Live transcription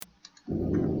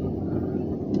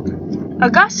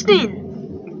Augustine!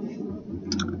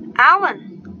 Alan!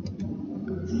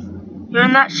 You're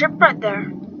in that ship right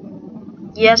there.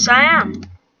 Yes, I am.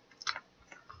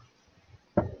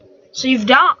 So you've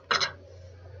docked.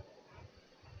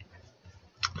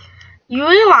 You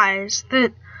realize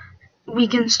that we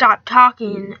can stop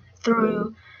talking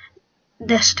through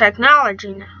this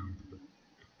technology now.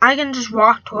 I can just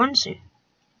walk towards you.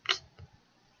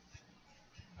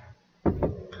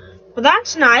 Well,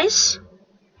 that's nice.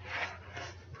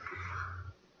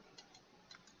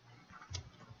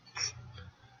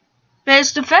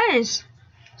 Face to face.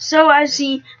 So I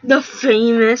see the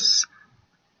famous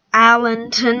Alan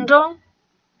Tindol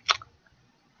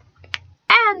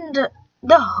and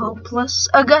the hopeless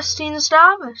Tindol and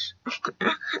Stavish.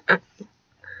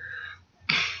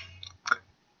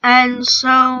 And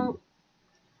so,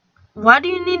 why do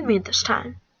you need me this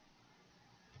time?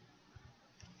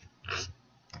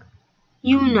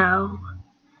 You know,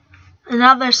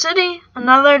 another city,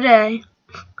 another day.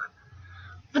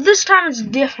 But this time it's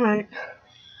different.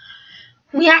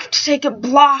 We have to take it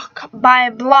block by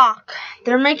block.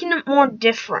 They're making it more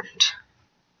different.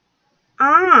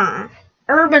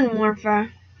 Urban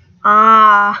warfare.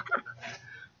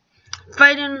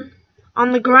 Fighting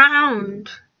on the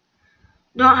ground.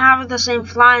 Don't have the same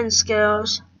flying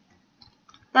skills.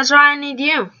 That's why I need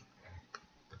you.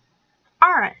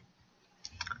 Alright.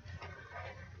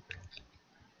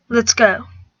 Let's go.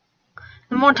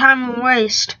 The more time we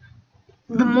waste,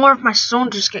 the more of my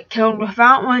soldiers get killed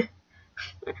without me.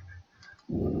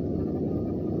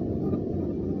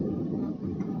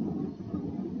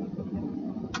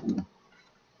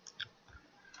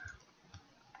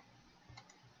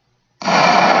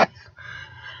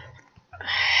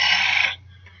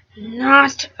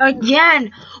 Not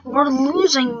again. We're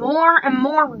losing more and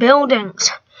more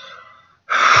buildings.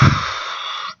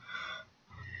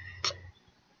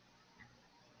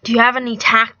 Do you have any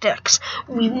tactics?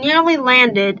 We've nearly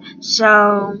landed,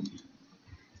 so...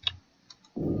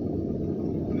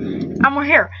 And we're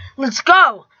here. Let's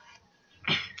go.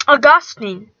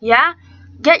 Augustine, yeah?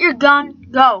 Get your gun,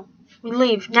 go. We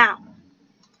leave now.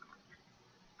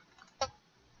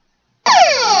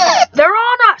 They're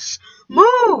on us!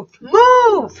 Move!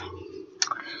 Move!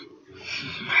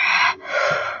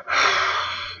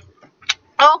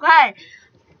 Okay.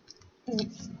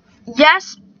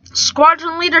 Yes,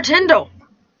 Squadron Leader Tindol.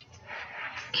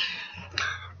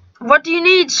 What do you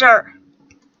need, sir?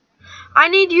 I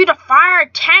need you to fire a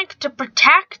tank to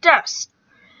protect us.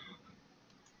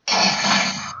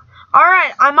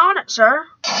 Alright, I'm on it, sir.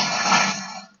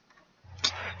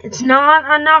 It's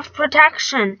not enough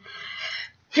protection.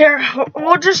 Here,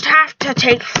 we'll just have to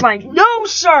take flight. No,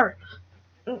 sir!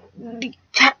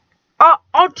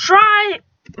 I'll try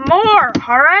more,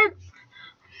 alright?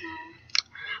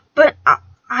 But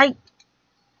I...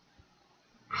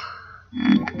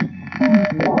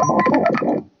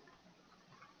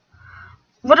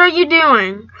 What are you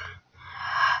doing?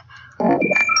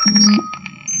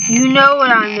 You know what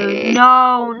I'm doing.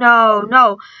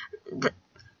 No.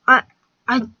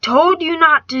 I told you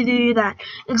not to do that.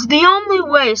 It's the only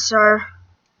way, sir.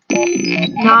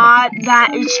 Not that.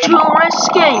 It's too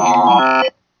risky.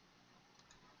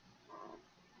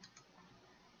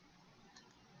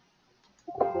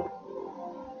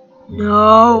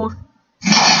 No.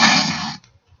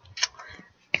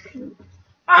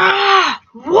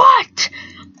 What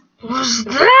was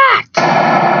that?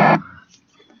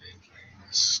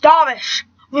 Stavish,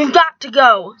 we've got to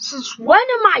go. Since when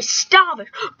am I Stavish?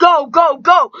 Go.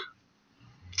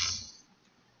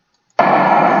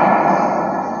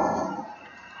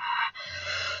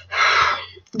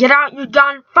 Get out your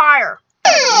gun, fire.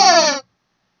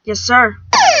 Yes, sir.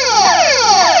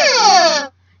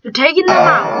 You're taking them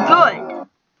out. Good.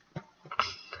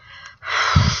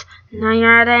 Now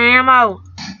you're out of ammo.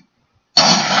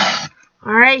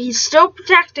 Alright, he's still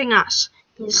protecting us.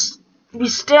 We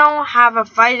still have a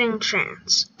fighting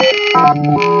chance.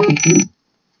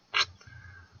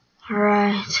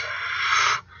 Alright.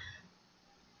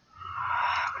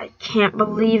 I can't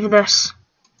believe this.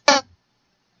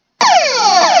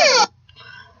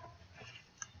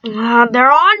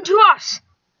 They're on to us.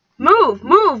 Move.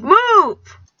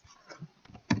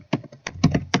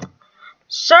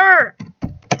 Sir,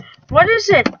 what is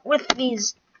it with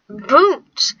these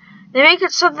boots? They make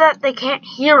it so that they can't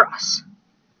hear us.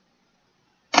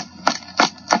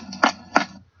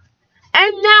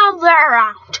 And now they're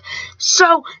out.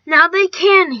 So now they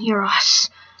can hear us.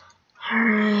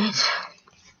 Alright.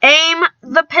 Aim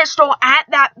the pistol at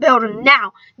that building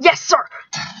now. Yes, sir.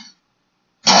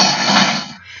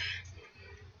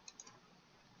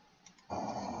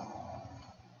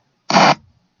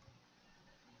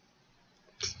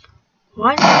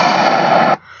 What?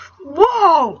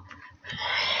 Whoa!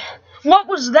 What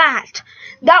was that?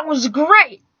 That was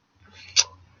great!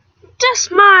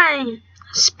 Just my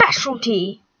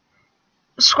specialty,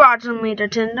 Squadron Leader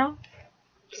Tindol.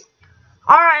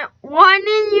 Alright, well, I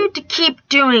need you to keep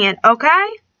doing it,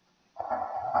 okay?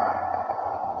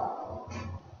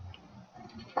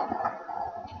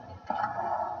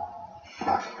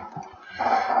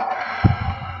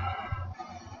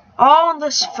 All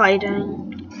this fighting.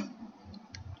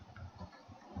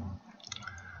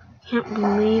 Can't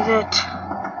believe it.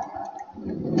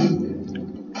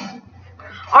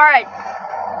 Alright,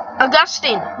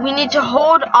 Augustine, we need to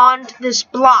hold on to this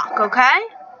block, okay?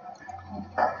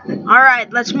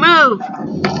 Alright, let's move.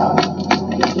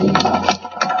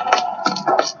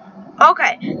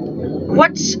 Okay,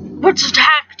 what's a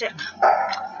tactic?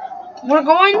 We're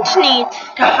going to need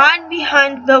to hide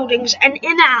behind buildings and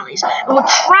in alleys. It will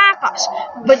trap us,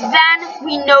 but then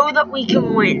we know that we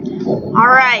can win.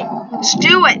 Alright, let's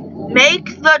do it.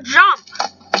 Make the jump.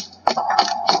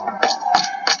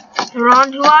 They're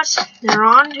on to us. They're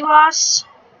on to us.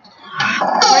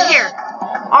 We're here.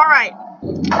 Alright,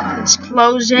 let's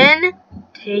close in.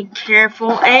 Take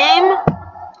careful aim.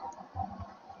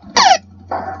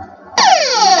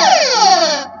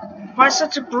 Why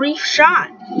such a brief shot?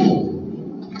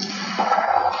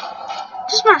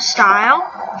 Just my style.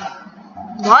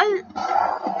 What?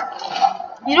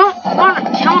 You don't want to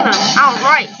kill them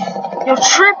outright. You'll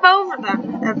trip over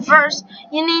them. At first,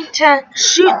 you need to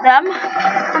shoot them,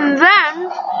 and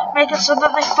then make it so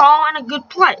that they fall in a good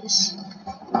place.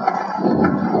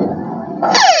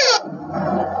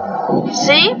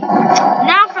 See?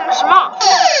 Now finish them off.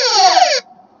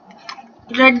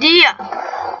 Good idea.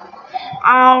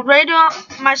 I'll radio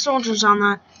my soldiers on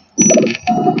that.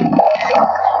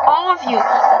 All of you,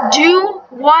 do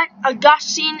what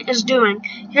Augustine is doing.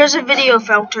 Here's a video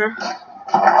filter.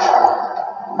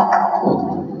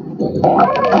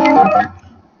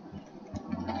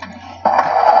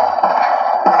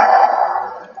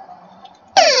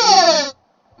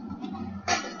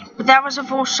 But that was a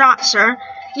full shot, sir.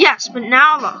 Yes, but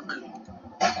now look.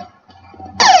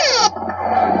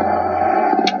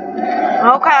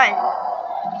 Okay.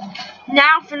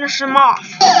 Now finish them off.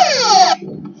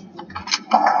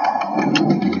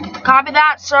 Copy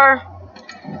that, sir.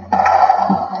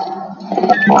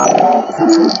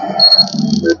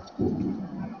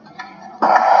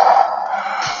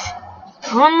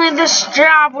 Only this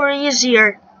job were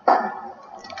easier.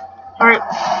 Alright.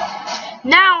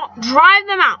 Now, drive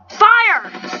them out. Fire!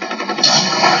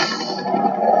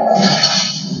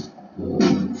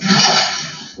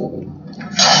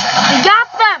 We got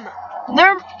them!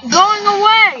 They're going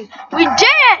away! We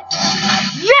did it!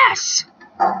 Yes!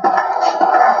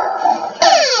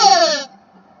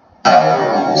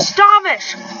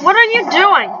 Stavish, what are you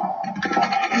doing?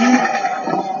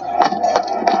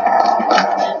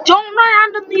 Don't run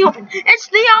out in the open. It's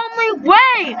the only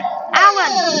way,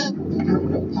 Alan.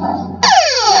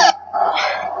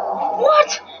 What?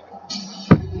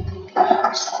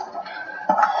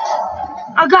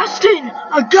 Augustine!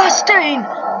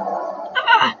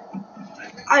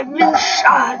 I've been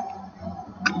shot.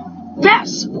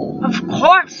 Yes, of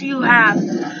course you have.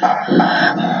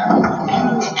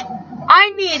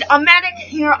 I need a medic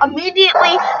here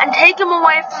immediately and take him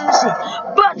away from the scene.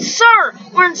 But, sir,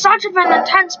 we're in such an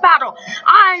intense battle.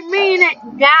 I mean it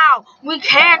now. We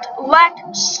can't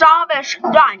let Stavish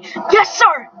die. Yes,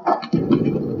 sir.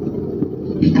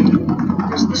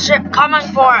 There's the ship coming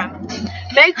for him.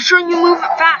 Make sure you move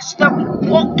it fast so that we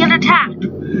won't get attacked.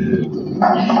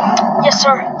 Yes,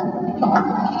 sir.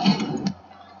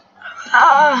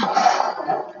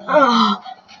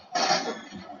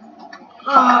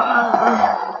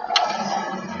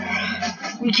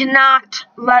 We cannot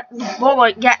let the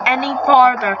bullet get any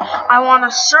farther. I want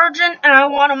a surgeon and I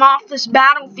want him off this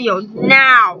battlefield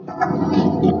now.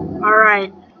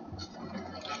 Alright.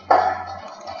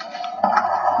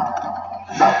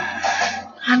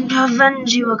 I'm to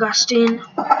avenge you, Augustine.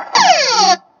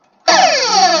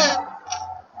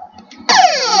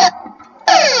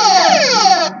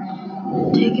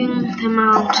 Taking them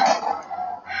out.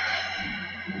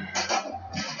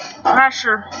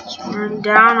 Pressure is wearing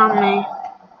down on me.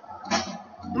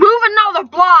 Move another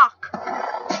block!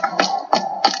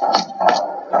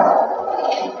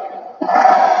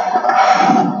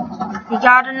 We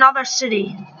got another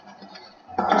city.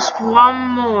 Just one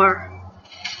more.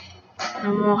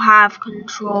 And we'll have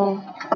control.